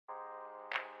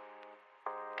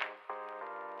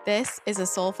This is a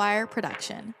Soulfire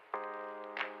production.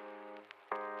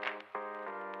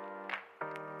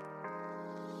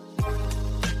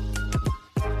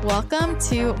 Welcome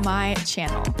to my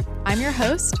channel. I'm your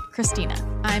host, Christina.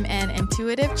 I'm an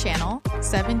intuitive channel,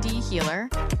 7D healer,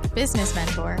 business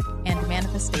mentor, and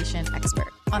manifestation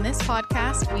expert. On this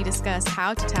podcast, we discuss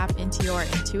how to tap into your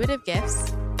intuitive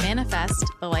gifts, manifest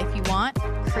the life you want,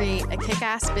 create a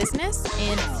kick-ass business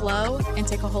in flow, and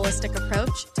take a holistic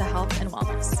approach to health and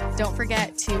wellness. Don't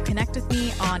forget to connect with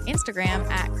me on Instagram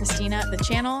at Christina the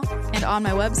Channel and on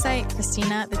my website,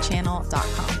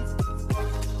 ChristinaTheChannel.com.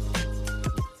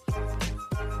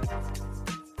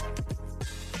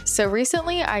 So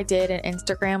recently I did an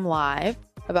Instagram live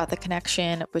about the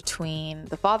connection between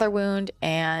the father wound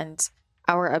and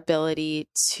our ability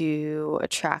to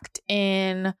attract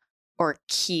in or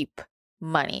keep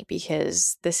money,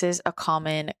 because this is a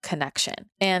common connection.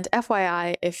 And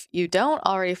FYI, if you don't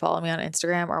already follow me on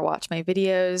Instagram or watch my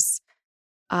videos,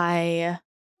 I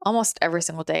almost every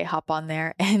single day hop on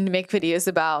there and make videos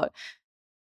about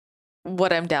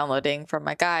what I'm downloading from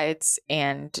my guides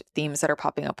and themes that are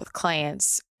popping up with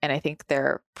clients. And I think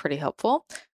they're pretty helpful.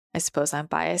 I suppose I'm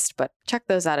biased, but check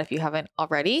those out if you haven't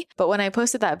already. But when I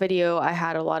posted that video, I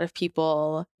had a lot of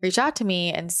people reach out to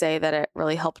me and say that it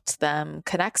really helped them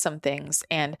connect some things.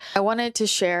 And I wanted to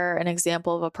share an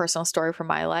example of a personal story from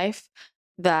my life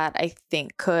that I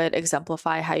think could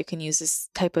exemplify how you can use this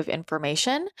type of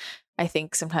information. I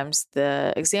think sometimes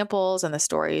the examples and the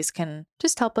stories can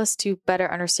just help us to better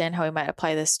understand how we might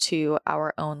apply this to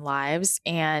our own lives.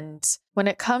 And when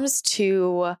it comes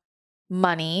to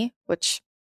money, which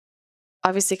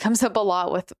obviously comes up a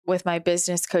lot with my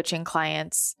business coaching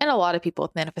clients, and a lot of people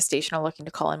with manifestation are looking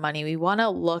to call in money, we want to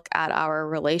look at our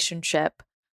relationship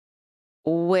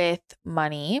with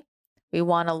money. We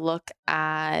want to look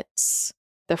at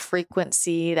the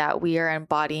frequency that we are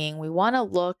embodying. We want to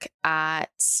look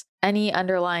at any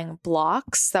underlying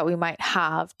blocks that we might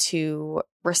have to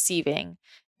receiving.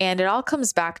 And it all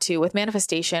comes back to, with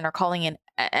manifestation or calling in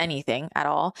anything at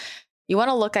all, you want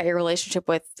to look at your relationship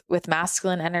with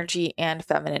masculine energy and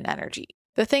feminine energy.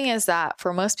 The thing is that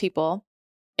for most people,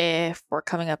 if we're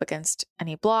coming up against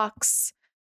any blocks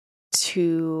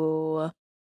to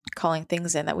calling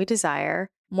things in that we desire,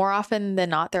 more often than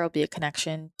not, there will be a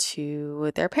connection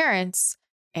to their parents.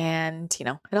 And,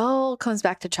 it all comes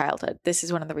back to childhood. This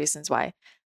is one of the reasons why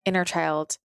inner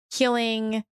child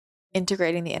healing,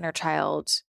 integrating the inner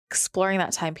child, exploring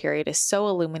that time period is so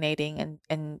illuminating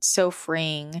and so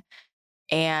freeing.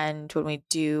 And when we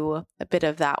do a bit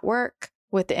of that work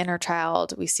with the inner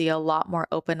child, we see a lot more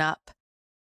open up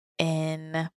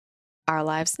in our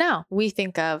lives now. We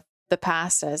think of the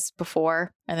past as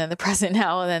before, and then the present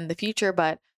now, and then the future,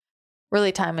 but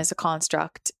really time is a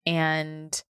construct,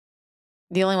 and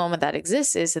the only moment that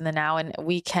exists is in the now, and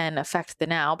we can affect the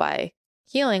now by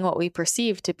healing what we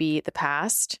perceive to be the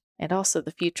past and also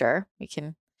the future. We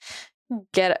can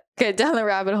get down the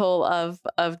rabbit hole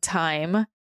of time.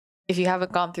 If you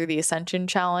haven't gone through the Ascension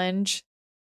Challenge,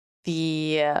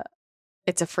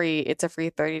 it's a free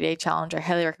 30-day challenge. I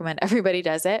highly recommend everybody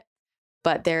does it.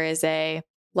 But there is a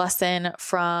lesson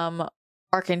from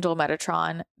Archangel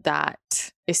Metatron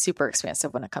that is super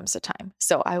expansive when it comes to time.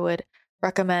 So I would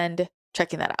recommend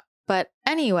checking that out. But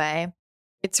anyway,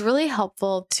 it's really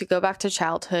helpful to go back to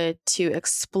childhood to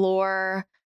explore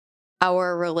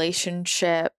our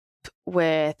relationship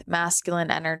with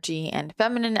masculine energy and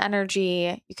feminine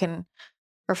energy. You can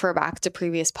refer back to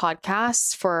previous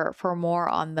podcasts for more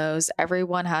on those.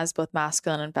 Everyone has both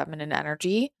masculine and feminine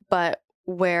energy, but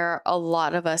where a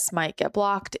lot of us might get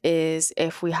blocked is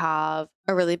if we have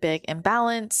a really big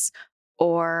imbalance,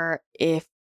 or if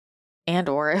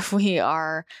we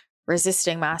are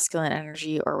resisting masculine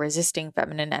energy or resisting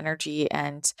feminine energy.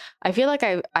 And I feel like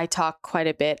I talk quite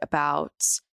a bit about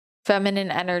feminine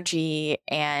energy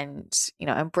and,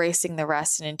 embracing the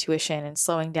rest and intuition and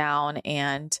slowing down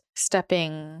and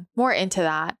stepping more into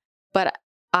that. But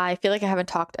I feel like I haven't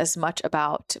talked as much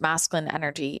about masculine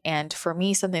energy. And for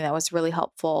me, something that was really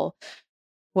helpful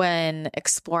when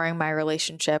exploring my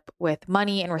relationship with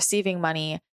money and receiving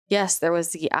money, yes, there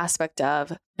was the aspect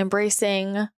of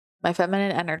embracing my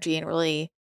feminine energy and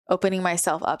really opening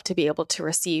myself up to be able to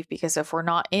receive. Because if we're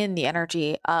not in the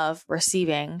energy of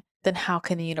receiving, then how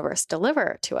can the universe deliver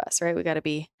it to us, right? We got to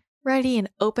be ready and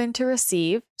open to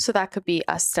receive. So that could be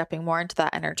us stepping more into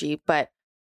that energy. But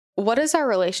what is our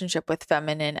relationship with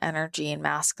feminine energy and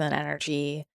masculine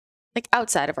energy, like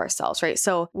outside of ourselves, right?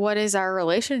 So what is our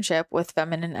relationship with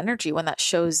feminine energy when that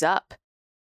shows up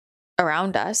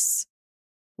around us?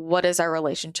 What is our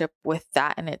relationship with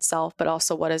that in itself? But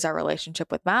also, what is our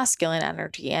relationship with masculine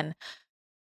energy? And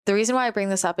The reason why I bring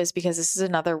this up is because this is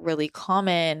another really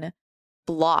common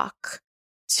block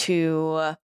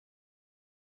to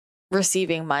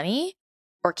receiving money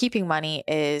or keeping money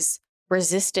is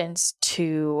resistance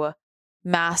to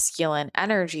masculine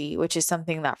energy, which is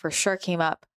something that for sure came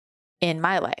up in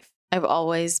my life. I've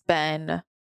always been,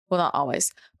 well, not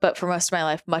always, but for most of my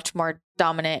life, much more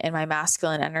dominant in my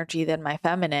masculine energy than my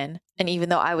feminine. And even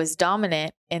though I was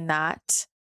dominant in that,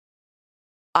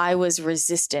 I was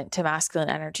resistant to masculine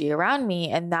energy around me,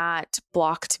 and that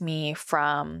blocked me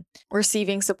from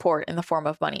receiving support in the form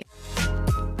of money.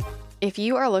 If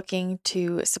you are looking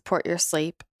to support your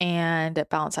sleep and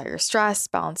balance out your stress,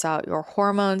 balance out your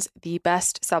hormones, the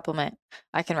best supplement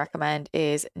I can recommend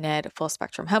is Ned Full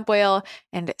Spectrum Hemp Oil,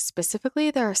 and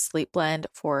specifically their sleep blend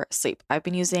for sleep. I've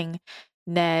been using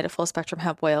Ned Full Spectrum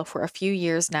Hemp Oil for a few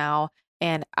years now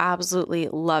and absolutely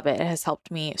love it. It has helped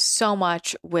me so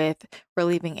much with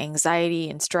relieving anxiety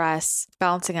and stress,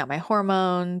 balancing out my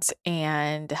hormones,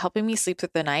 and helping me sleep through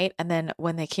the night. And then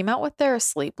when they came out with their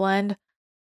sleep blend,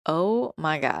 oh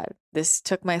my God, this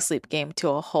took my sleep game to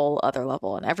a whole other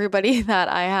level. And everybody that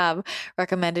I have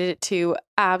recommended it to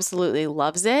absolutely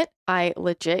loves it. I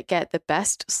legit get the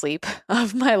best sleep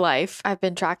of my life. I've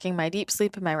been tracking my deep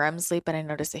sleep and my REM sleep, and I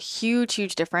noticed a huge,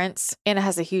 huge difference. And it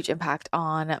has a huge impact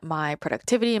on my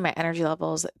productivity and my energy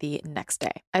levels the next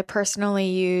day. I personally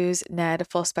use Ned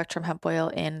Full Spectrum Hemp Oil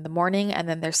in the morning, and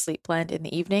then their sleep blend in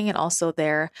the evening, and also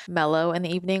their Mellow in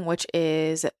the evening, which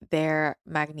is their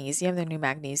magnesium, their new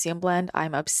magnesium blend.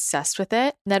 I'm obsessed with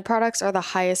it. Ned products are the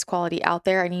highest quality out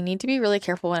there, and you need to be really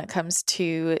careful when it comes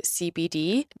to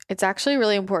CBD. It's actually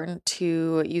really important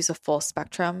to use a full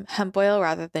spectrum hemp oil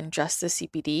rather than just the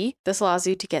CBD. This allows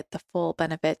you to get the full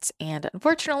benefits, and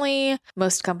unfortunately,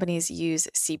 most companies use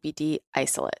CBD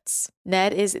isolates.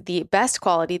 Ned is the best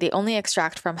quality. They only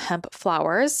extract from hemp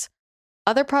flowers.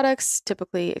 Other products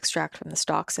typically extract from the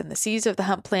stalks and the seeds of the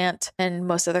hemp plant, and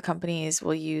most other companies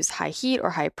will use high heat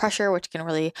or high pressure, which can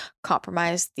really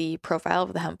compromise the profile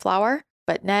of the hemp flower.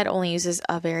 But Ned only uses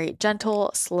a very gentle,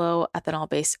 slow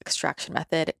ethanol-based extraction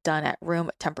method done at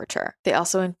room temperature. They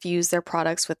also infuse their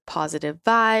products with positive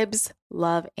vibes,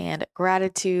 love, and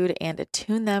gratitude, and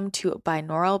attune them to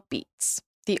binaural beats.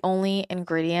 The only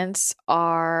ingredients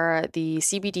are the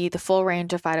CBD, the full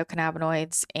range of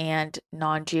phytocannabinoids, and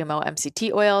non-GMO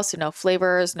MCT oil, so no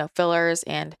flavors, no fillers,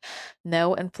 and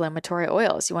no inflammatory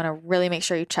oils. You want to really make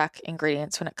sure you check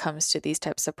ingredients when it comes to these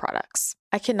types of products.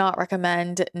 I cannot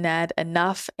recommend Ned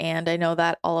enough, and I know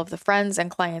that all of the friends and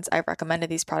clients I've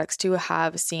recommended these products to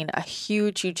have seen a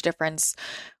huge, huge difference,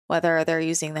 whether they're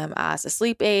using them as a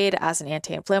sleep aid, as an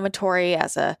anti-inflammatory,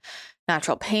 as a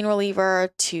natural pain reliever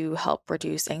to help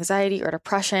reduce anxiety or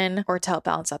depression, or to help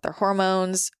balance out their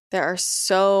hormones. There are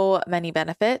so many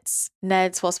benefits.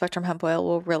 Ned's Full Spectrum Hemp Oil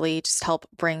will really just help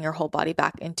bring your whole body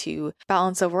back into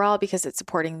balance overall because it's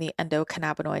supporting the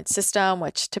endocannabinoid system,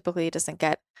 which typically doesn't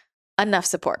get enough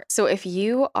support. So if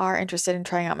you are interested in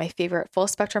trying out my favorite full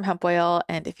spectrum hemp oil,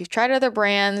 and if you've tried other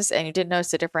brands and you didn't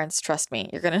notice a difference, trust me,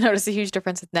 you're going to notice a huge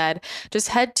difference with Ned. Just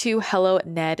head to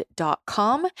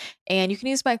helloned.com and you can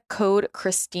use my code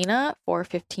Christina for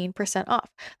 15% off.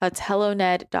 That's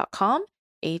helloned.com.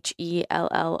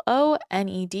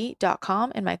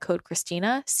 HELLONED.com, and my code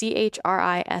Christina,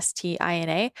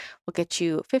 CHRISTINA, will get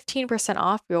you 15%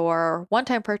 off your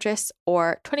one-time purchase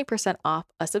or 20% off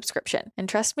a subscription. And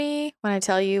trust me when I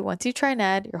tell you, once you try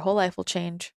Ned, your whole life will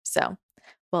change. So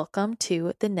welcome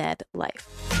to the Ned life.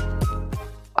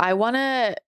 I want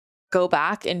to go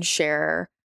back and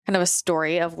share kind of a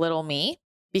story of little me,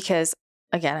 because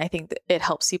again, I think that it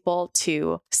helps people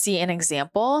to see an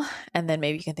example, and then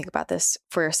maybe you can think about this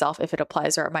for yourself if it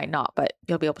applies, or it might not, but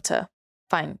you'll be able to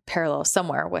find parallels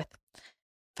somewhere with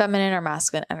feminine or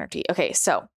masculine energy. Okay,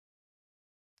 so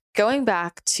going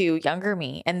back to younger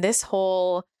me and this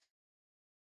whole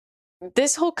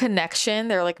connection,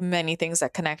 there are like many things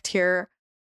that connect here,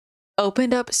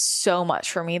 opened up so much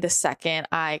for me the second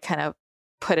I kind of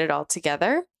put it all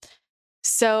together.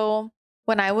 So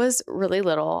when I was really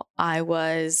little, I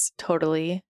was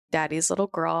totally daddy's little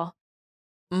girl.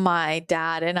 My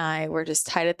dad and I were just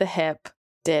tied at the hip,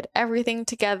 did everything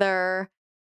together.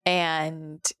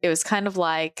 And it was kind of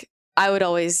like I would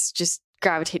always just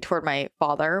gravitate toward my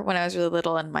father when I was really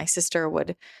little, and my sister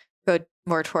would go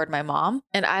more toward my mom.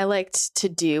 And I liked to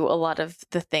do a lot of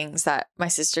the things that my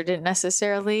sister didn't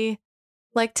necessarily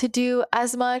like to do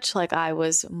as much. Like I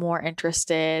was more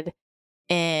interested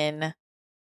in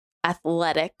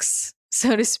athletics,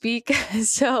 so to speak.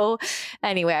 So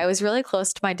anyway, I was really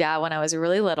close to my dad when I was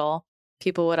really little.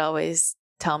 People would always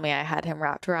tell me I had him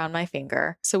wrapped around my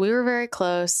finger. So we were very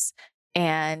close.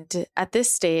 And at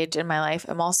this stage in my life,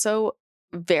 I'm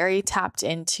very tapped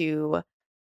into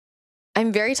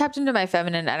my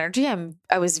feminine energy.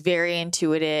 I was very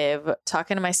intuitive,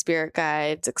 talking to my spirit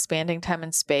guides, expanding time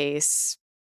and space,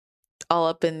 all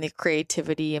up in the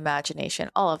creativity, imagination,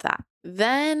 all of that.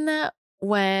 Then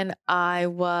when I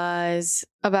was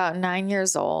about 9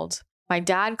 years old, my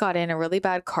dad got in a really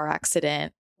bad car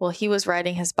accident. Well, he was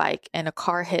riding his bike and a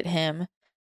car hit him.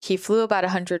 He flew about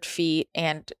 100 feet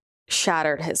and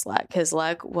shattered his leg. His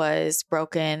leg was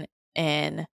broken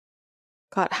in,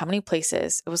 God, how many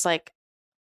places? It was like,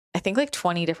 I think like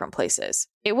 20 different places.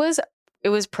 It was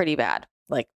pretty bad,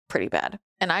 like pretty bad.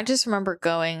 And I just remember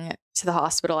going to the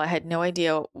hospital. I had no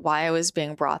idea why I was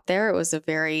being brought there. It was a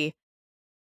very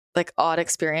like odd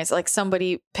experience. Like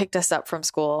somebody picked us up from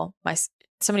school.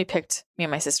 Somebody picked me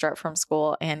and my sister up from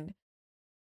school, and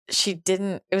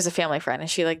it was a family friend, and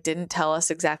she like didn't tell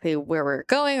us exactly where we were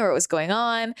going or what was going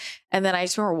on. And then I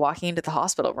just remember walking into the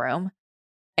hospital room,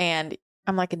 and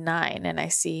I'm like 9, and I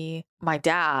see my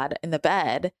dad in the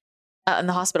bed, in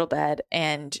the hospital bed,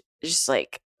 and just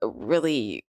like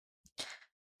really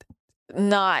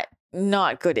not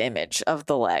good image of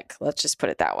the leg. Let's just put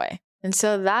it that way. And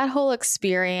so that whole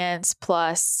experience,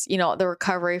 plus, the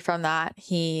recovery from that,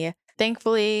 he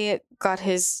thankfully got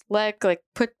his leg like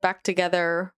put back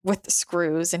together with the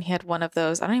screws. And he had one of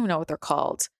those, I don't even know what they're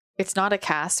called. It's not a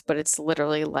cast, but it's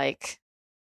literally like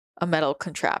a metal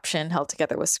contraption held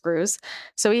together with screws.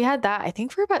 So he had that, I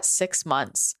think, for about 6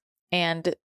 months,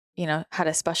 and, had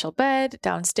a special bed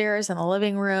downstairs in the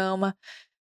living room.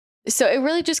 So it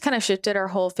really just kind of shifted our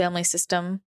whole family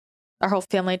system, our whole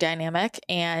family dynamic.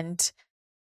 And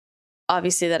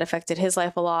obviously that affected his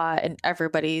life a lot and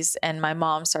everybody's. And my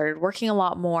mom started working a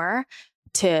lot more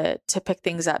to pick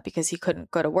things up because he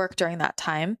couldn't go to work during that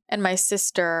time. And my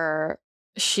sister,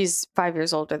 she's 5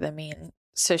 years older than me. And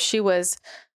so she was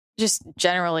just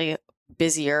generally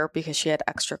busier because she had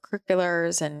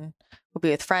extracurriculars and would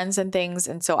be with friends and things.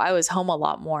 And so I was home a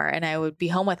lot more, and I would be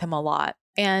home with him a lot.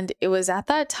 And it was at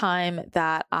that time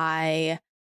that I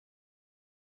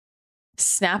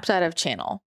snapped out of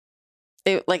channel.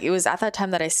 It was at that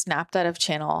time that I snapped out of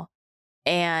channel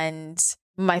and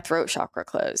my throat chakra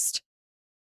closed.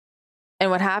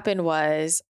 And what happened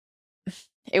was,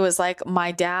 it was like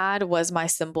my dad was my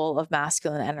symbol of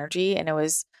masculine energy. And it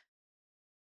was,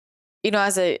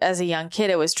 as a young kid,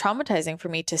 it was traumatizing for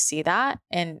me to see that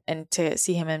and to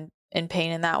see him in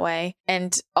pain in that way.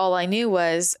 And all I knew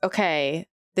was, okay,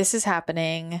 this is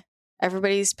happening.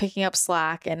 Everybody's picking up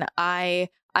slack. And I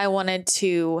wanted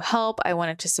to help. I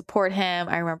wanted to support him.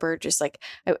 I remember just like,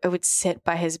 I would sit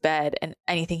by his bed, and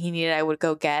anything he needed, I would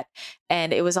go get.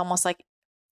 And it was almost like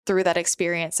through that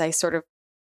experience, I sort of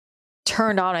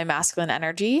turned on my masculine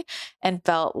energy and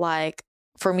felt like,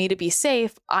 for me to be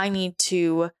safe, I need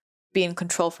to be in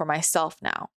control for myself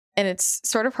now. And it's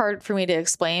sort of hard for me to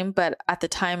explain, but at the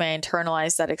time I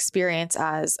internalized that experience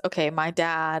as, okay, my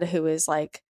dad, who is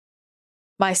like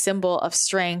my symbol of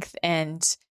strength, and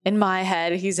in my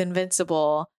head, he's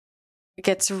invincible,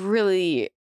 gets really,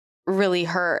 really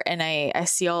hurt. And I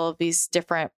see all of these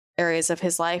different areas of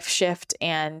his life shift.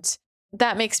 And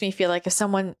that makes me feel like if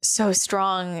someone so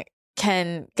strong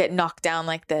can get knocked down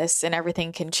like this and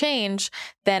everything can change,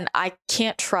 then I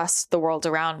can't trust the world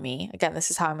around me. Again,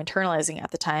 this is how I'm internalizing at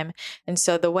the time. And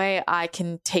so the way I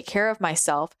can take care of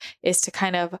myself is to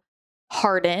kind of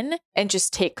harden and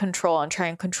just take control and try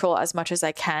and control as much as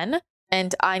I can.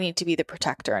 And I need to be the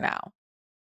protector now,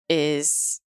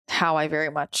 is how I very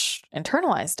much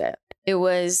internalized it. It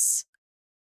was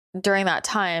during that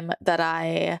time that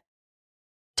I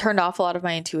turned off a lot of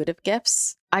my intuitive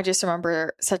gifts. I just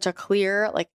remember such a clear,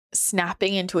 like,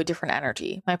 snapping into a different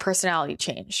energy. My personality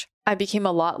changed. I became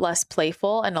a lot less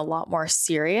playful and a lot more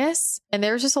serious. And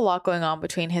there was just a lot going on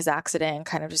between his accident and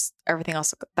kind of just everything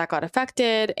else that got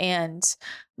affected. And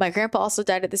my grandpa also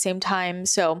died at the same time.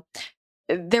 So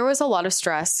there was a lot of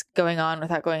stress going on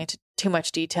without going into too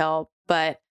much detail,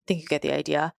 but I think you get the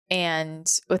idea. And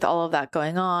with all of that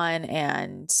going on,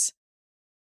 and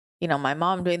my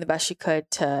mom doing the best she could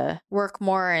to work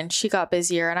more, and she got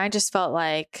busier. And I just felt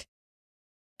like,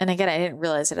 and again, I didn't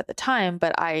realize it at the time,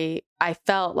 but I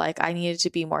felt like I needed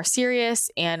to be more serious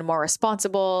and more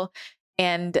responsible.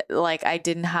 And like, I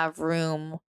didn't have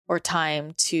room or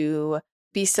time to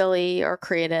be silly or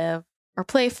creative or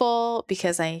playful,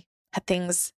 because I had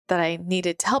things that I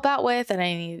needed to help out with, and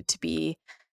I needed to be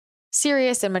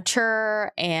serious and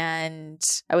mature, and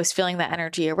I was feeling that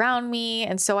energy around me.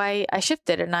 And so I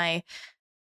shifted, and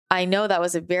I know that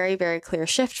was a very, very clear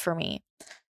shift for me.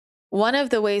 One of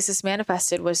the ways this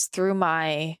manifested was through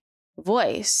my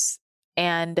voice.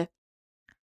 And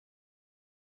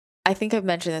I think I've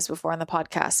mentioned this before on the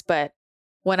podcast, but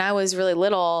when I was really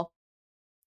little,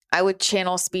 I would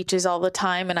channel speeches all the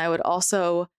time. And I would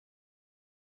also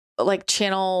like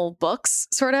channel books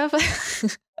sort of.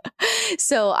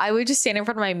 So I would just stand in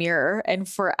front of my mirror and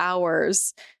for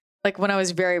hours, like when I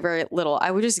was very, very little,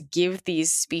 I would just give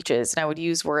these speeches and I would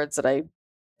use words that I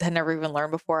had never even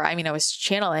learned before. I mean, I was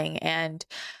channeling, and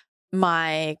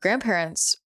my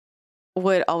grandparents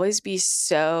would always be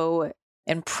so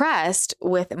impressed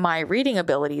with my reading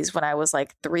abilities when I was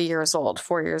like 3 years old,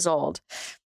 4 years old,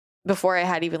 before I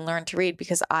had even learned to read,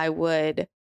 because I would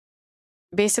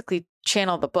basically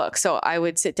channel the book. So I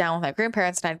would sit down with my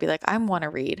grandparents and I'd be like, I want to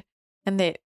read. And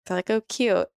they're like, oh,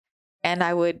 cute. And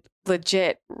I would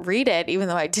legit read it, even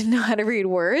though I didn't know how to read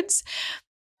words,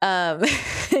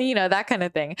 that kind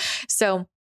of thing. So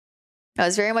I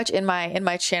was very much in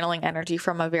my channeling energy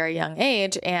from a very young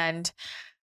age. And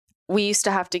we used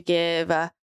to have to give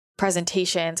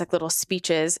presentations, like little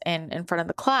speeches in front of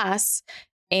the class.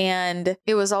 And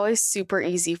it was always super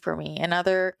easy for me. And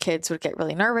other kids would get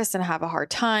really nervous and have a hard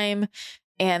time.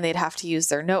 And they'd have to use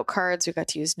their note cards. We got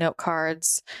to use note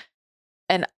cards.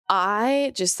 And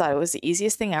I just thought it was the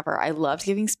easiest thing ever. I loved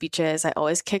giving speeches. I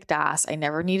always kicked ass. I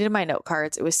never needed my note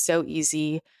cards. It was so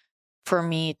easy for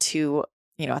me to,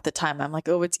 at the time, I'm like,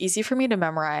 oh, it's easy for me to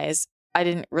memorize. I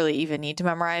didn't really even need to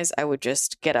memorize. I would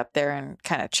just get up there and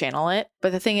kind of channel it.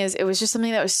 But the thing is, it was just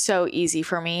something that was so easy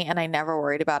for me, and I never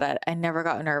worried about it. I never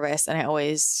got nervous, and I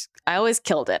always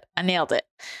killed it. I nailed it.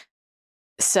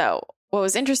 So what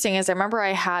was interesting is I remember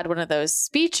I had one of those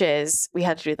speeches. We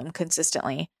had to do them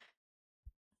consistently.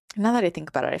 Now that I think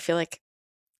about it, I feel like,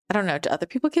 I don't know, do other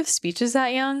people give speeches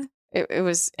that young? It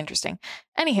was interesting.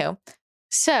 Anywho,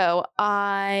 so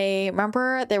I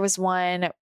remember there was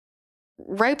one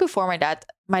right before my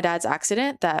dad's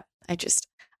accident that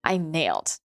I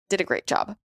nailed, did a great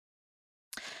job.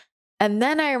 And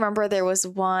then I remember there was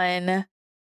one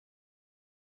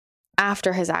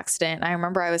after his accident. I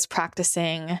remember I was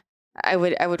practicing. I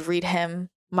would read him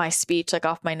my speech, like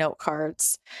off my note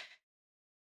cards,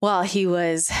 while he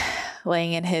was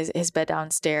laying in his bed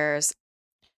downstairs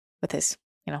with his,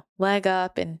 leg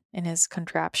up in his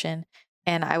contraption.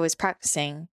 And I was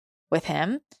practicing with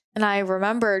him. And I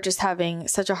remember just having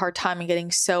such a hard time and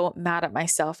getting so mad at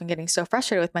myself and getting so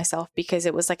frustrated with myself because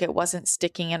it was like it wasn't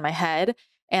sticking in my head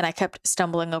and I kept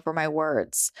stumbling over my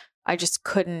words. I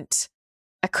couldn't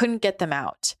get them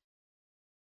out.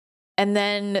 And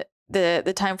then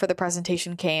the time for the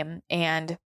presentation came,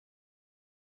 and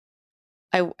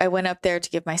I went up there to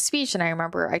give my speech, and I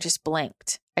remember I just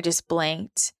blanked.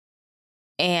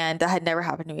 And that had never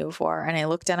happened to me before. And I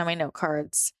looked down at my note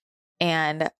cards,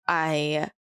 and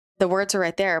the words are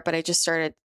right there, but I just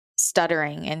started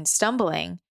stuttering and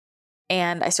stumbling,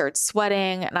 and I started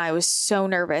sweating, and I was so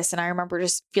nervous. And I remember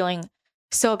just feeling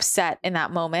so upset in that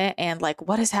moment and like,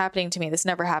 what is happening to me? This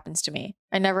never happens to me.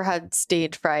 I never had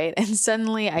stage fright. And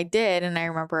suddenly I did. And I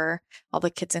remember all the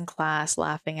kids in class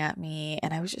laughing at me,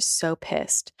 and I was just so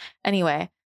pissed. Anyway,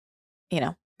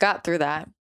 got through that.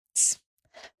 It's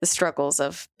the struggles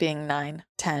of being 9,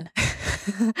 10.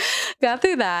 Got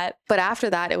through that. But after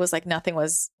that, it was like nothing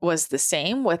was the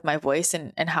same with my voice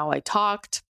and how I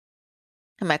talked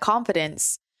and my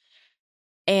confidence.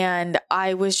 And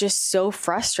I was just so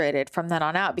frustrated from then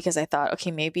on out because I thought,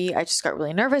 okay, maybe I just got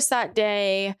really nervous that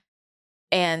day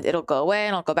and it'll go away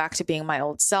and I'll go back to being my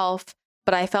old self.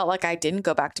 But I felt like I didn't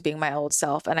go back to being my old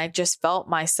self. And I just felt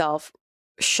myself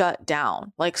shut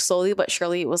down, like slowly but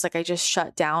surely. It was like I just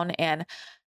shut down, and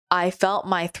I felt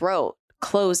my throat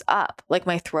close up, like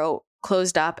my throat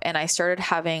closed up, and I started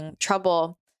having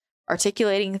trouble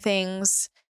articulating things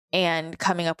and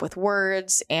coming up with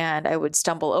words, and I would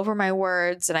stumble over my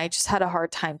words, and I just had a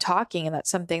hard time talking. And that's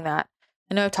something that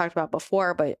I know I've talked about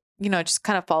before, but just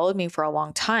kind of followed me for a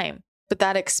long time. But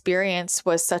that experience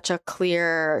was such a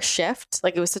clear shift.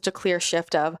 Like it was such a clear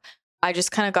shift of, I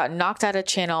just kind of got knocked out of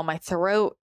channel. My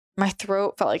throat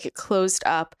felt like it closed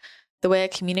up. The way I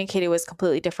communicated was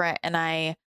completely different. And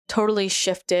I totally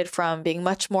shifted from being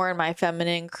much more in my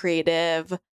feminine,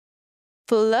 creative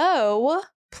flow,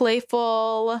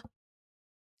 playful,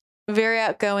 very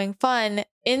outgoing, fun,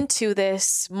 into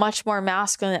this much more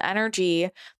masculine energy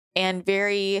and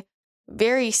very,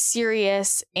 very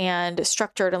serious and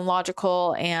structured and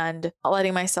logical, and not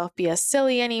letting myself be as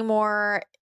silly anymore.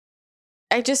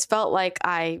 I just felt like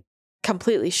I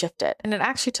completely shifted. And it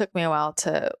actually took me a while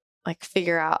to like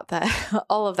figure out that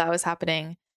all of that was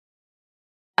happening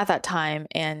at that time,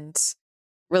 and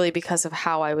really because of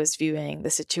how I was viewing the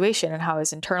situation and how I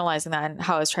was internalizing that and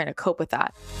how I was trying to cope with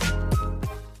that.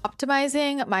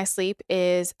 Optimizing my sleep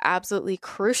is absolutely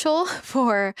crucial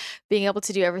for being able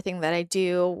to do everything that I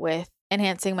do with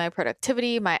enhancing my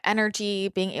productivity, my energy,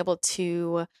 being able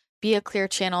to be a clear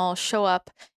channel, show up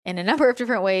in a number of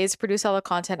different ways, produce all the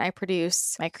content I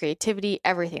produce, my creativity,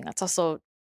 everything. That's also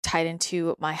tied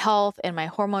into my health and my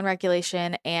hormone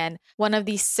regulation. And one of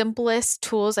the simplest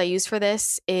tools I use for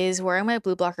this is wearing my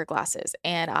blue blocker glasses.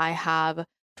 And I have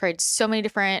tried so many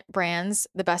different brands.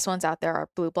 The best ones out there are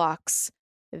BlueBlox.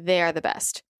 They are the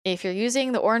best. If you're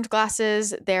using the orange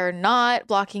glasses, they're not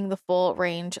blocking the full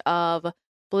range of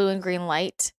blue and green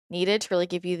light needed to really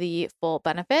give you the full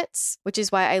benefits, which is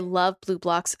why I love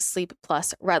BlueBlox Sleep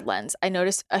Plus Red Lens. I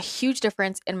noticed a huge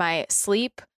difference in my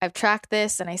sleep. I've tracked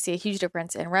this and I see a huge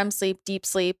difference in REM sleep, deep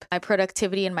sleep, my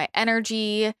productivity and my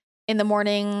energy. In the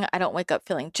morning, I don't wake up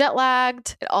feeling jet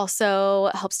lagged. It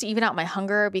also helps to even out my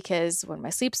hunger because when my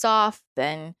sleep's off,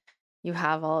 then you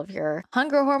have all of your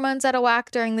hunger hormones out of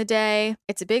whack during the day.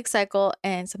 It's a big cycle,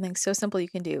 and something so simple you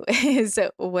can do is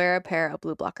wear a pair of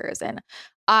blue blockers. And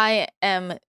I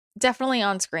am definitely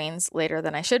on screens later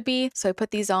than I should be. So I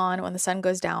put these on when the sun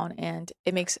goes down, and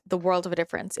it makes the world of a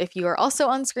difference. If you are also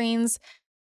on screens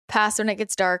past when it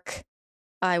gets dark,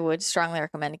 I would strongly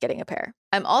recommend getting a pair.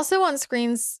 I'm also on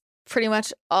screens pretty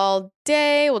much all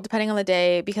day, well, depending on the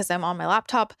day, because I'm on my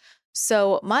laptop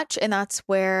so much, and that's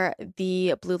where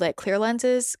the blue light clear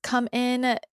lenses come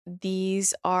in.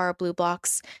 These are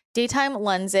BlueBlox daytime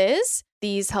lenses.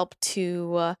 These help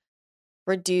to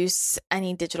reduce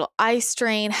any digital eye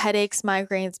strain, headaches,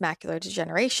 migraines, macular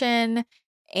degeneration.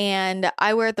 And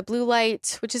I wear the blue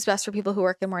light, which is best for people who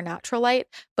work in more natural light.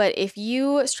 But if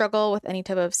you struggle with any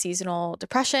type of seasonal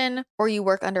depression or you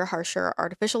work under harsher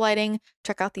artificial lighting,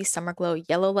 check out these Summer Glow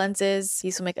yellow lenses.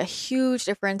 These will make a huge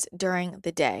difference during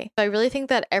the day. So I really think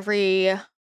that every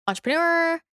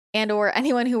entrepreneur and or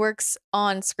anyone who works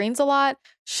on screens a lot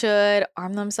should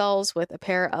arm themselves with a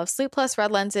pair of Sleep Plus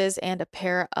Red lenses and a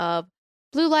pair of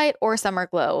blue light or Summer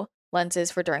Glow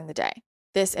lenses for during the day.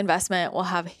 This investment will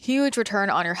have huge return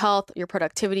on your health, your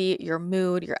productivity, your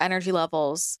mood, your energy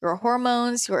levels, your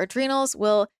hormones, your adrenals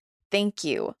will thank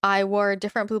you. I wore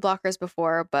different blue blockers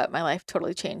before, but my life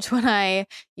totally changed when I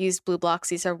used BlueBlox.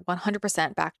 These are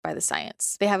 100% backed by the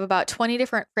science. They have about 20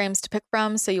 different frames to pick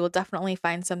from, so you will definitely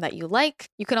find some that you like.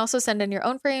 You can also send in your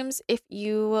own frames if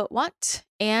you want,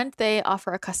 and they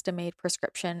offer a custom-made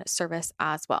prescription service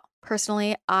as well.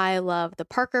 Personally, I love the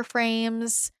Parker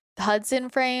frames. The Hudson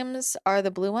frames are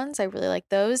the blue ones. I really like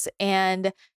those.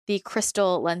 And the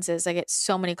crystal lenses, I get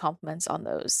so many compliments on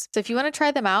those. So if you want to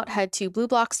try them out, head to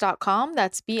BlueBlox.com.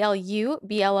 That's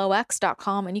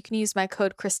BLUBLOX.com. And you can use my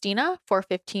code Christina for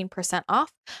 15%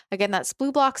 off. Again, that's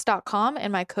BlueBlox.com.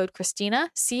 And my code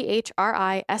Christina,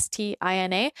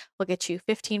 CHRISTINA, will get you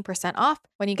 15% off.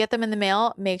 When you get them in the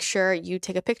mail, make sure you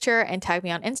take a picture and tag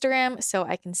me on Instagram so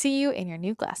I can see you in your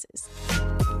new glasses.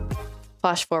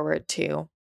 Flash forward to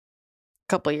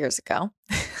couple years ago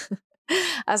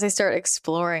as I start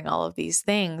exploring all of these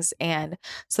things, and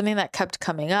something that kept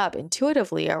coming up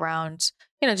intuitively around,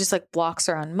 just like blocks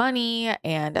around money.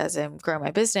 And as I'm growing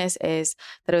my business is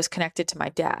that it was connected to my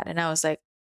dad. And I was like,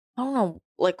 I don't know,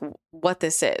 like what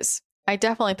this is. I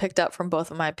definitely picked up from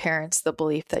both of my parents the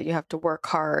belief that you have to work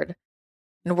hard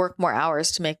and work more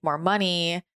hours to make more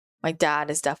money. My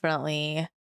dad is definitely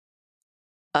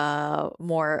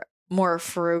more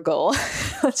frugal,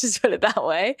 let's just put it that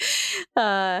way,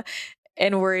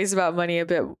 and worries about money a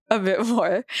bit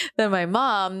more than my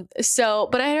mom. So,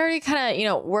 but I had already kind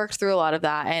of, worked through a lot of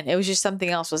that, and it was just something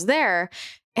else was there,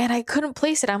 and I couldn't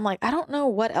place it. I'm like, I don't know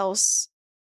what else.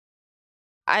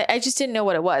 I just didn't know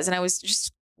what it was, and I was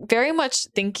just very much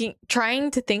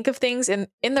trying to think of things in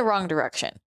the wrong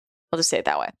direction. I'll just say it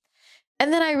that way.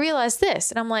 And then I realized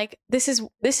this, and I'm like, this is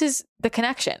the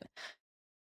connection.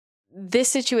 This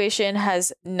situation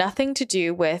has nothing to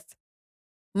do with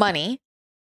money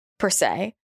per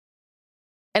se.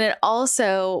 And it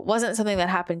also wasn't something that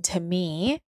happened to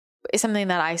me. It's something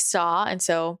that I saw. And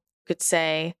so you could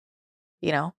say,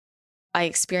 I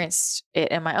experienced it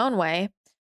in my own way.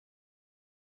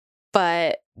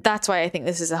 But that's why I think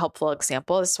this is a helpful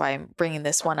example. That's why I'm bringing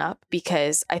this one up,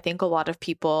 because I think a lot of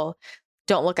people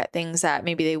don't look at things that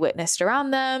maybe they witnessed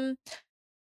around them,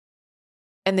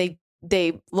 and they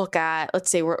look at, let's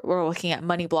say we're looking at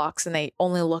money blocks, and they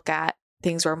only look at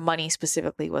things where money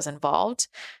specifically was involved.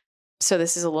 So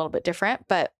this is a little bit different.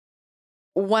 But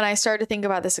when I started to think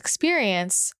about this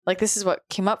experience, like this is what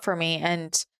came up for me.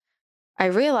 And I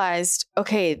realized,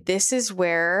 okay, this is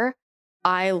where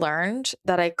I learned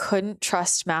that I couldn't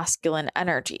trust masculine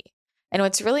energy. And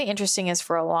what's really interesting is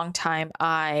for a long time,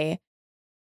 I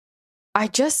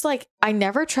I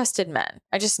never trusted men.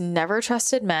 I just never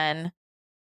trusted men.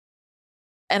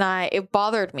 And it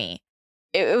bothered me.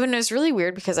 It was really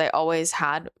weird because I always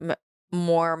had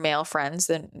more male friends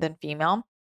than female.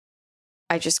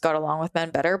 I just got along with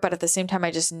men better, but at the same time,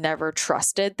 I just never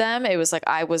trusted them. It was like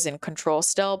I was in control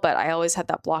still, but I always had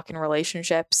that block in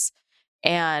relationships,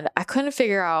 and I couldn't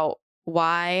figure out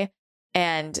why.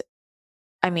 And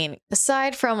I mean,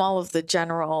 aside from all of the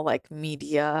general like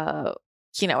media,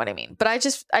 you know what I mean? But I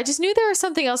just knew there was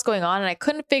something else going on, and I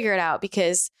couldn't figure it out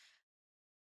because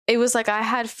it was like I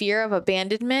had fear of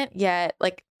abandonment, yet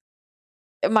like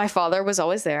my father was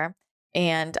always there.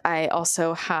 And I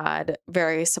also had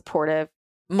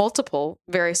multiple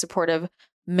very supportive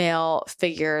male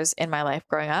figures in my life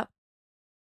growing up.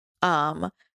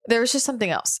 There was just something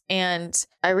else. And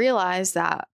I realized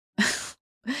that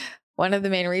one of the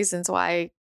main reasons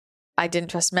why I didn't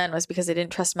trust men was because I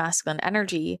didn't trust masculine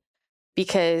energy,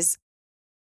 because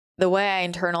the way I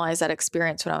internalized that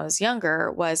experience when I was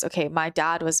younger was, okay, my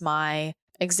dad was my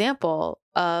example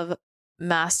of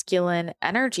masculine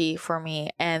energy for me.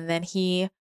 And then he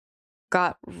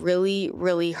got really,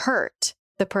 really hurt.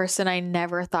 The person I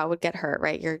never thought would get hurt,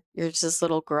 right? You're just this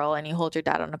little girl and you hold your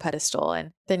dad on a pedestal,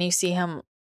 and then you see him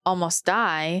almost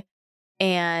die,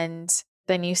 and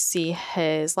then you see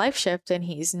his life shift and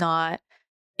he's not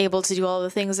able to do all the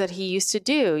things that he used to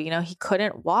do. You know, he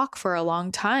couldn't walk for a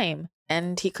long time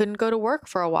and he couldn't go to work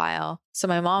for a while. So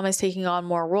my mom is taking on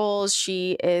more roles.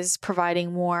 She is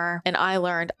providing more. And I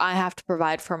learned I have to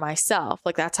provide for myself.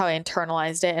 Like that's how I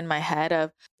internalized it in my head,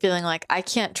 of feeling like I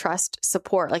can't trust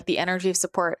support, like the energy of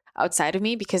support outside of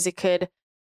me, because it could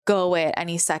go away at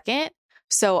any second.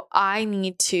 So I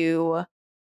need to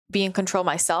be in control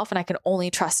myself, and I can only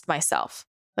trust myself.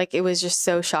 Like it was just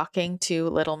so shocking to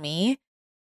little me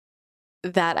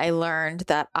that I learned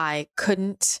that I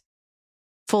couldn't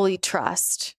fully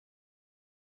trust.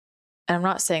 And I'm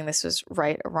not saying this was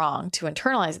right or wrong to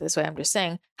internalize it this way. I'm just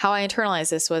saying how I internalized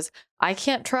this was I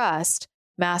can't trust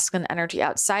masculine energy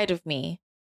outside of me.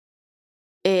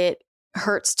 It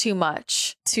hurts too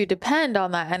much to depend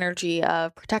on that energy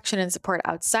of protection and support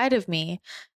outside of me,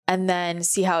 and then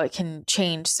see how it can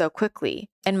change so quickly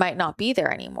and might not be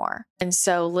there anymore. And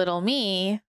so little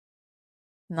me,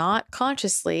 not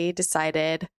consciously,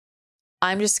 decided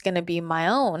I'm just going to be my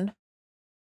own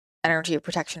energy of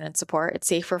protection and support. It's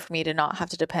safer for me to not have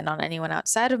to depend on anyone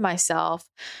outside of myself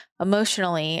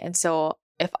emotionally. And so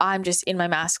if I'm just in my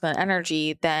masculine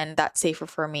energy, then that's safer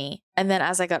for me. And then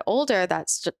as I got older,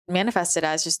 that's manifested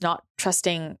as just not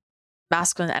trusting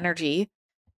masculine energy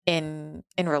in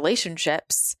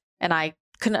relationships. And I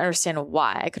couldn't understand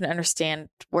why. I couldn't understand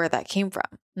where that came from.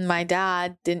 My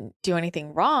dad didn't do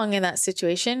anything wrong in that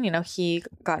situation. You know, he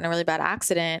got in a really bad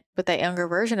accident, but that younger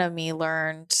version of me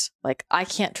learned, like, I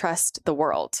can't trust the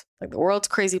world. Like, the world's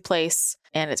a crazy place,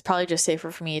 and it's probably just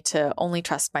safer for me to only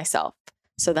trust myself.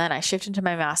 So then I shifted into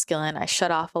my masculine. I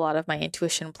shut off a lot of my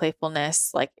intuition,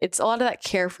 playfulness. Like, it's a lot of that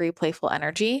carefree, playful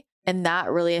energy. And that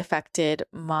really affected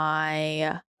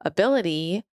my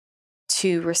ability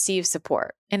to receive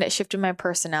support, and it shifted my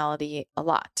personality a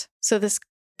lot. So this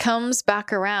comes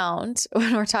back around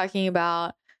when we're talking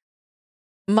about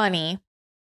money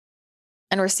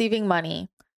and receiving money.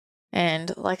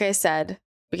 And like I said,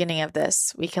 beginning of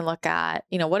this, we can look at,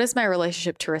 what is my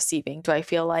relationship to receiving? Do I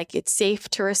feel like it's safe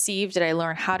to receive? Did I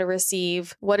learn how to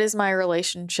receive? What is my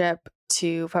relationship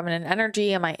to feminine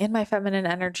energy? Am I in my feminine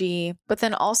energy? But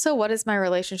then also, what is my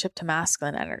relationship to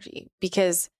masculine energy?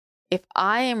 Because if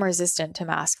I am resistant to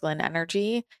masculine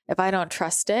energy, if I don't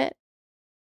trust it,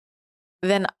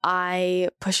 then I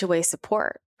push away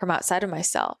support from outside of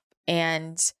myself.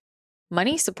 And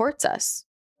money supports us.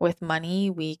 With money,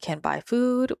 we can buy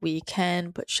food, we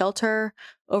can put shelter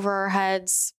over our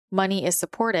heads. Money is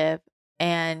supportive,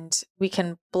 and we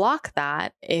can block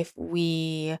that if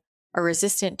we are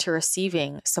resistant to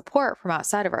receiving support from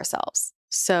outside of ourselves.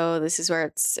 So this is where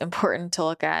it's important to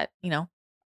look at,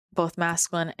 both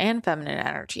masculine and feminine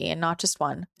energy, and not just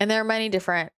one. And there are many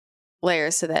different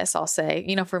layers to this, I'll say.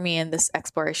 For me in this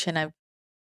exploration, I've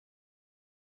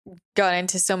gone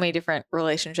into so many different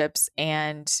relationships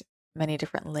and many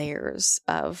different layers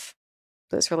of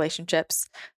those relationships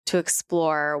to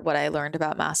explore what I learned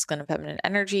about masculine and feminine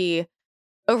energy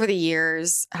over the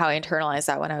years, how I internalized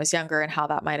that when I was younger, and how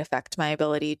that might affect my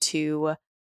ability to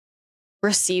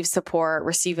receive support,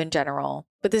 receive in general.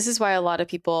 But this is why a lot of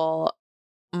people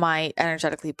might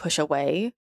energetically push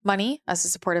away money as a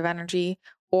supportive energy,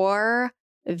 or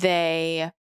they,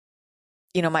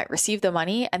 might receive the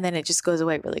money and then it just goes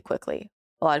away really quickly.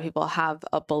 A lot of people have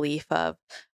a belief of,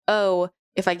 oh,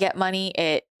 if I get money,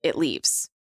 it leaves.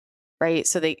 right?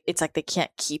 So it's like they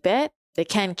can't keep it. They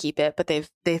can keep it, but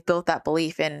they've built that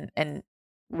belief in, and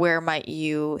where might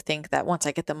you think that once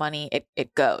I get the money,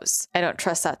 it goes? I don't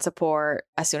trust that support.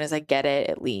 As soon as I get it,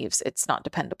 it leaves. It's not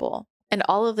dependable. And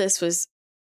all of this was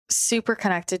super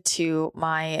connected to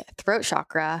my throat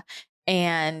chakra.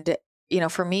 And,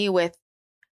 for me with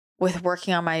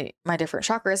working on my different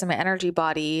chakras and my energy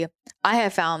body, I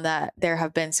have found that there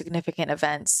have been significant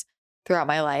events throughout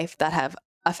my life that have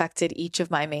affected each of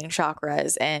my main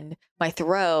chakras, and my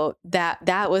throat,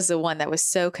 that was the one that was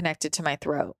so connected to my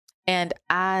throat. And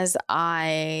as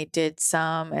I did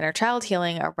some inner child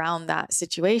healing around that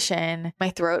situation,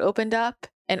 my throat opened up.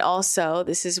 And also,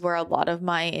 this is where a lot of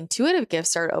my intuitive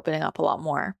gifts started opening up a lot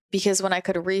more, because when I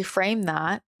could reframe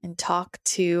that and talk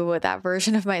to that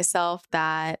version of myself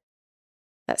that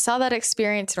saw that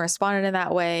experience and responded in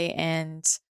that way, and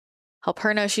help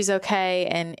her know she's okay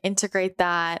and integrate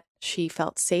that, she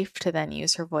felt safe to then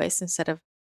use her voice instead of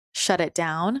shut it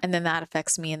down. And then that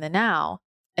affects me in the now.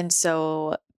 And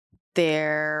so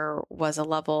there was a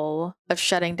level of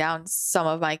shutting down some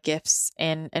of my gifts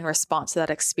in response to that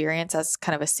experience as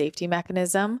kind of a safety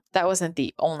mechanism. That wasn't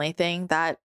the only thing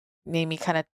that made me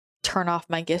kind of turn off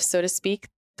my gifts, so to speak.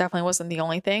 Definitely wasn't the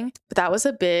only thing, but that was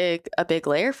a big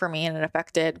layer for me. And it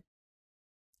affected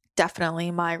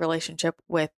definitely my relationship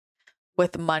with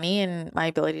money and my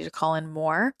ability to call in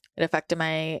more. It affected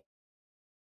my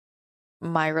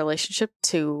relationship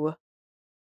to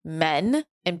men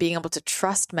and being able to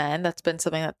trust men. That's been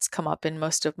something that's come up in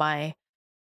most of my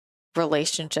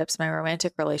relationships, my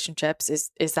romantic relationships,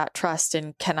 is that trust,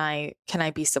 and can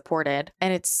I be supported?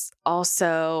 And it's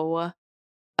also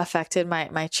affected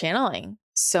my channeling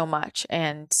so much,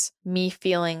 and me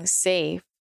feeling safe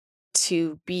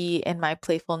to be in my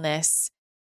playfulness,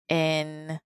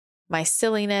 in my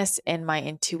silliness, in my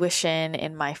intuition,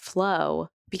 in my flow.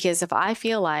 Because if I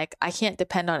feel like I can't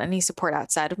depend on any support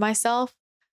outside of myself,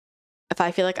 if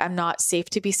I feel like I'm not safe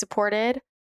to be supported,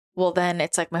 well, then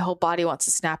it's like my whole body wants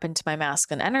to snap into my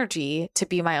masculine energy to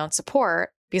be my own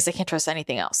support, because I can't trust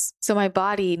anything else. So my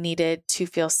body needed to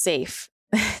feel safe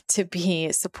to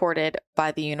be supported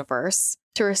by the universe,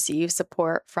 to receive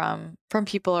support from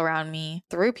people around me,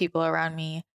 through people around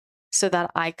me, so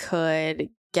that I could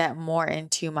get more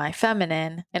into my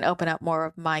feminine and open up more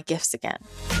of my gifts again.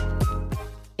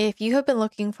 If you have been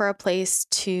looking for a place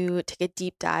to take a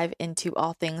deep dive into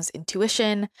all things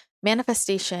intuition,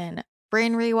 manifestation,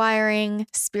 brain rewiring,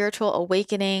 spiritual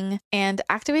awakening, and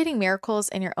activating miracles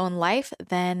in your own life,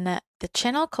 then the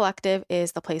Channel Collective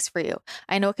is the place for you.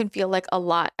 I know it can feel like a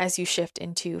lot as you shift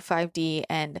into 5D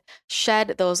and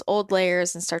shed those old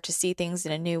layers and start to see things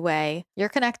in a new way. You're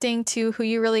connecting to who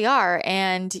you really are,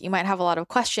 and you might have a lot of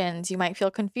questions. You might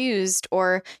feel confused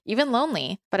or even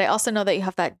lonely, but I also know that you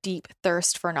have that deep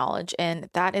thirst for knowledge, and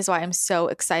that is why I'm so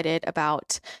excited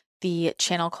about the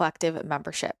Channel Collective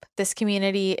membership. This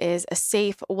community is a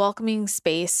safe, welcoming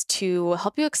space to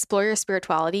help you explore your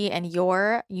spirituality and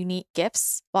your unique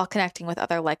gifts while connecting with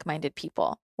other like-minded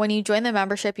people. When you join the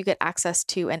membership, you get access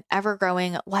to an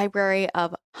ever-growing library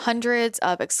of hundreds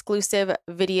of exclusive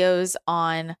videos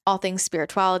on all things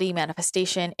spirituality,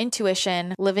 manifestation,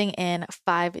 intuition, living in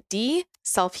 5D,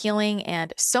 self-healing,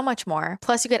 and so much more.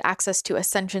 Plus, you get access to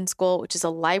Ascension School, which is a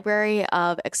library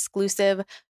of exclusive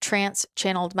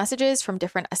trance-channeled messages from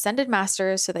different ascended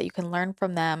masters so that you can learn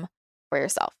from them for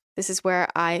yourself. This is where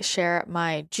I share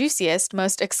my juiciest,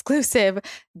 most exclusive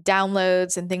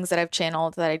downloads and things that I've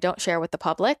channeled that I don't share with the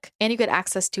public. And you get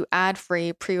access to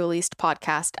ad-free pre-released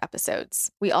podcast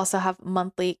episodes. We also have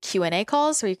monthly Q&A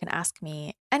calls where you can ask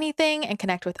me anything and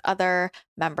connect with other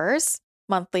members,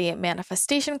 monthly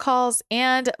manifestation calls,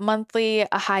 and monthly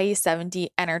Ahai 70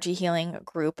 energy healing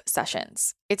group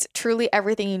sessions. It's truly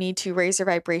everything you need to raise your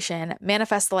vibration,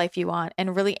 manifest the life you want,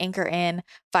 and really anchor in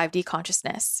 5D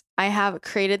consciousness. I have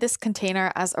created this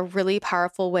container as a really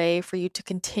powerful way for you to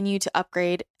continue to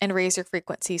upgrade and raise your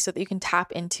frequency so that you can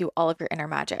tap into all of your inner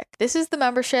magic. This is the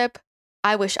membership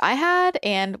I wish I had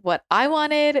and what I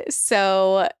wanted.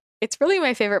 So it's really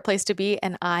my favorite place to be.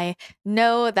 And I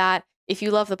know that if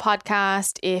you love the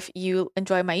podcast, if you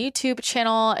enjoy my YouTube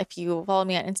channel, if you follow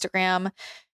me on Instagram,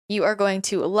 you are going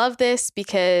to love this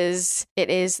because it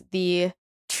is the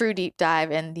true deep dive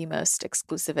and the most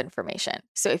exclusive information.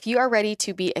 So if you are ready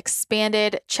to be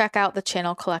expanded, check out the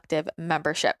Channel Collective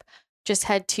membership. Just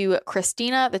head to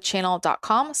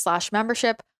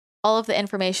christinathechannel.com/membership. All of the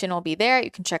information will be there.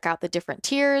 You can check out the different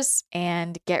tiers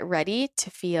and get ready to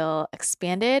feel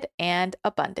expanded and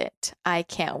abundant. I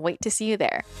can't wait to see you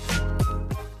there.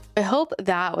 I hope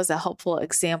that was a helpful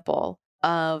example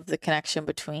of the connection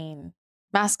between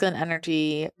masculine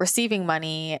energy, receiving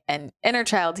money, and inner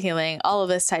child healing, all of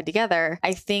this tied together,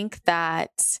 I think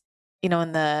that,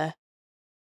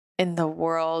 in the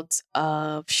world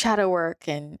of shadow work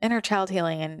and inner child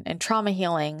healing and trauma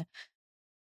healing,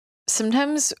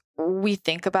 sometimes we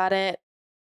think about it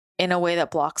in a way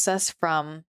that blocks us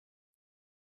from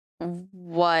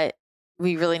what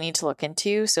we really need to look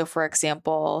into. So for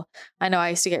example, I know I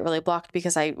used to get really blocked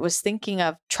because I was thinking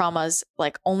of traumas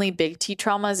like only big T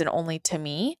traumas and only to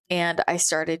me. And I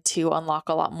started to unlock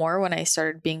a lot more when I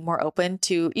started being more open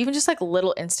to even just like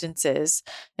little instances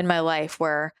in my life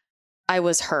where I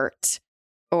was hurt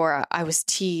or I was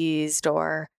teased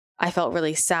or I felt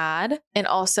really sad, and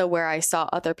also where I saw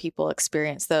other people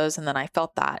experience those. And then I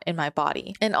felt that in my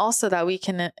body. And also that we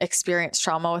can experience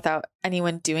trauma without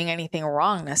anyone doing anything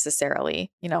wrong necessarily.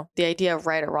 The idea of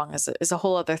right or wrong is a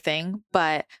whole other thing.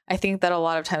 But I think that a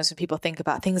lot of times when people think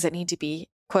about things that need to be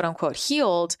quote unquote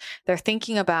healed, they're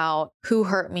thinking about who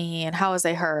hurt me and how was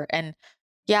I hurt. And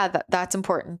yeah, that's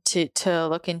important to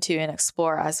look into and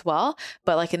explore as well.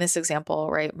 But like in this example,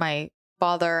 right, my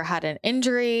father had an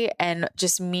injury, and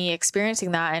just me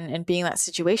experiencing that and being in that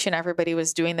situation, everybody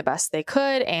was doing the best they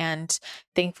could. And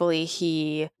thankfully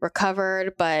he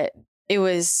recovered, but it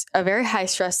was a very high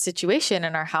stress situation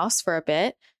in our house for a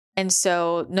bit. And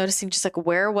so noticing just like,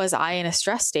 where was I in a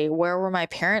stress state? Where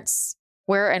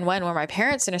and when were my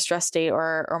parents in a stress state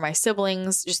or my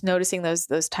siblings, just noticing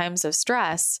those times of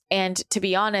stress. And to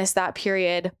be honest, that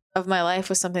period of my life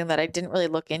was something that I didn't really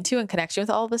look into in connection with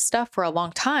all this stuff for a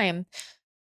long time.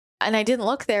 And I didn't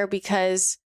look there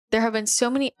because there have been so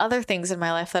many other things in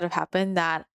my life that have happened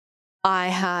that I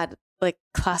had like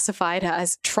classified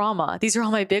as trauma. These are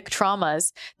all my big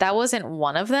traumas. That wasn't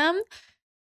one of them.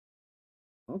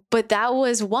 But that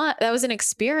was an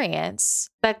experience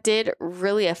that did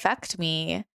really affect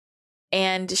me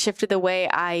and shifted the way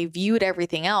I viewed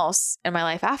everything else in my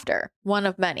life after. One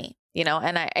of many,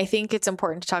 and I think it's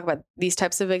important to talk about these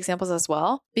types of examples as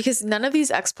well, because none of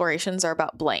these explorations are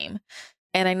about blame.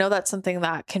 And I know that's something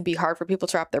that can be hard for people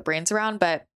to wrap their brains around,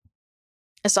 but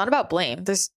it's not about blame.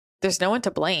 There's no one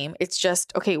to blame. It's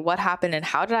just, okay, what happened and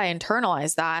how did I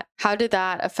internalize that? How did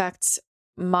that affect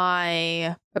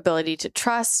my ability to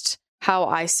trust, how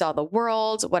I saw the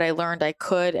world, what I learned I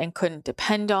could and couldn't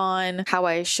depend on, how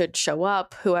I should show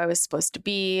up, who I was supposed to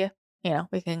be.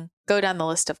 We can go down the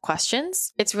list of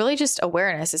questions. It's really just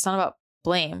awareness. It's not about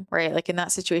blame, right? Like in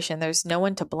that situation, there's no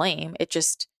one to blame.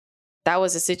 That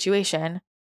was a situation.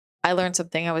 I learned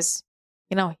something. I was,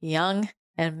 young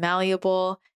and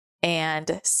malleable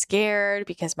and scared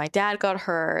because my dad got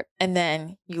hurt. And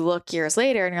then you look years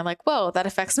later and you're like, whoa, that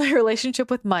affects my relationship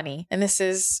with money. And this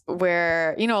is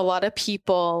where, a lot of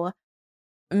people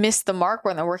miss the mark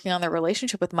when they're working on their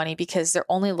relationship with money because they're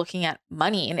only looking at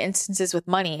money and instances with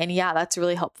money. And yeah, that's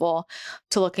really helpful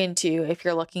to look into if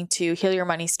you're looking to heal your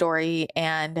money story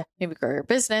and maybe grow your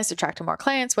business, attract more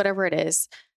clients, whatever it is.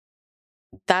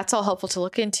 That's all helpful to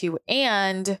look into.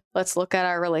 And let's look at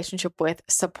our relationship with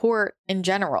support in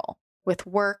general, with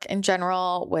work in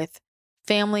general, with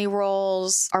family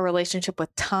roles, our relationship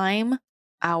with time,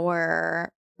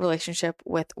 our relationship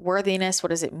with worthiness. What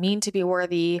does it mean to be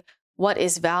worthy? What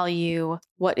is value?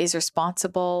 What is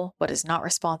responsible? What is not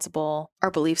responsible?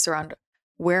 Our beliefs around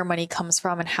where money comes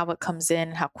from and how it comes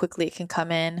in, how quickly it can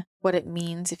come in, what it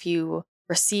means if you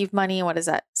receive money. What does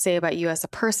that say about you as a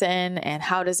person? And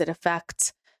how does it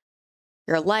affect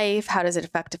your life? How does it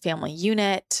affect a family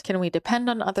unit? Can we depend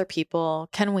on other people?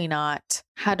 Can we not?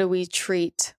 How do we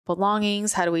treat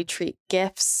belongings? How do we treat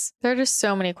gifts? There are just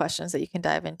so many questions that you can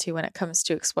dive into when it comes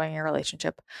to exploring your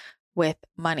relationship with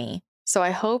money. So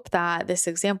I hope that this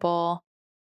example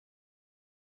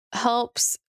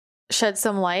helps shed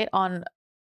some light on,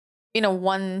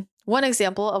 one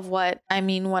example of what I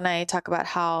mean when I talk about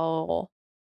how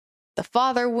the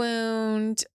father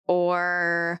wound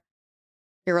or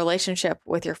your relationship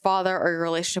with your father or your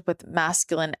relationship with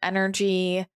masculine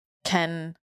energy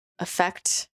can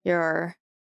affect your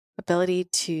ability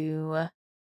to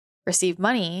receive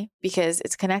money because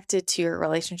it's connected to your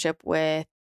relationship with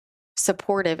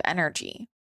supportive energy.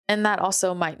 And that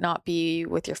also might not be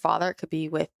with your father. It could be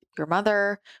with your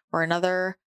mother or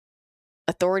another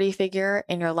authority figure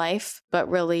in your life, but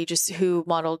really just who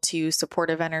modeled to you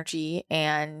supportive energy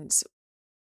and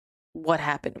what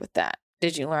happened with that.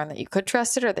 Did you learn that you could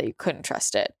trust it or that you couldn't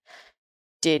trust it?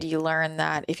 Did you learn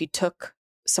that if you took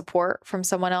support from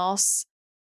someone else,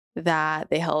 that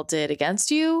they held it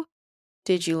against you?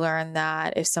 Did you learn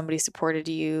that if somebody supported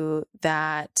you,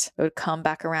 that it would come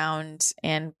back around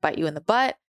and bite you in the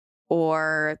butt,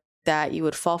 or that you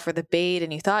would fall for the bait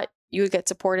and you thought you would get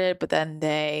supported, but then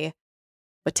they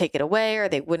would take it away or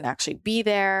they wouldn't actually be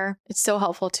there. It's so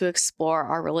helpful to explore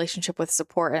our relationship with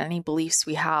support and any beliefs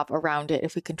we have around it,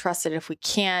 if we can trust it, if we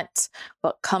can't,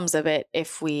 what comes of it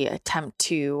if we attempt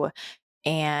to,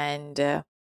 and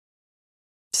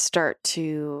start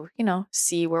to,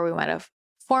 see where we might have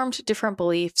formed different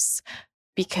beliefs,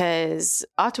 because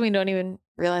often we don't even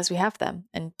realize we have them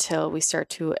until we start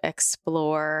to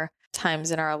explore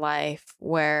times in our life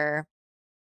where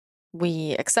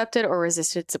we accepted or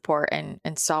resisted support and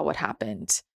saw what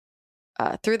happened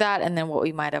through that, and then what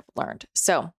we might have learned.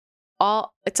 So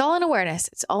it's all in awareness.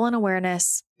 It's all in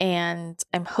awareness. And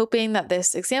I'm hoping that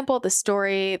this example, this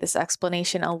story, this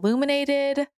explanation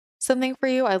illuminated something for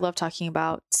you. I love talking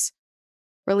about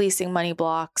releasing money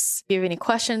blocks. If you have any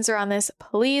questions around this,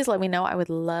 please let me know. I would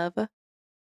love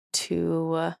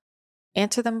to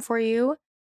answer them for you.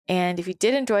 And if you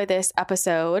did enjoy this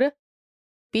episode,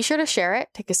 be sure to share it.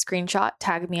 Take a screenshot,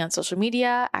 tag me on social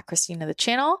media at Christina the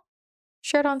Channel,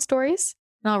 share it on stories,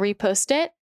 and I'll repost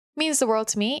it. It means the world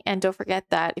to me. And don't forget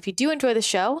that if you do enjoy the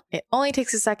show, it only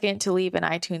takes a second to leave an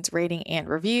iTunes rating and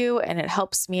review, and it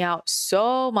helps me out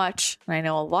so much. And I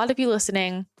know a lot of you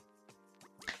listening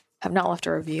have not left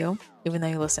a review, even though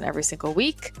you listen every single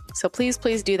week. So please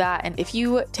do that. And if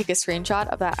you take a screenshot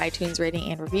of that iTunes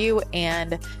rating and review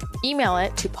and email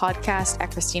it to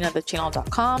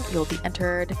podcast@ChristinaTheChannel.com, you'll be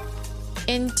entered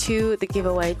into the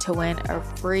giveaway to win a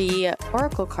free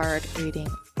Oracle card reading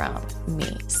from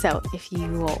me. So if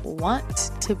you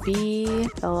want to be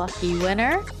the lucky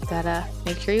winner, you gotta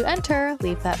make sure you enter,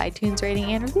 leave that iTunes rating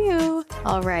and review.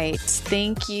 All right.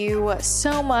 Thank you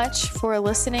so much for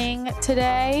listening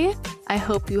today. I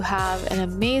hope you have an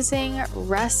amazing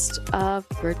rest of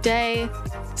your day.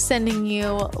 Sending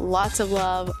you lots of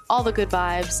love, all the good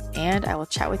vibes, and I will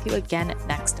chat with you again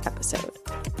next episode.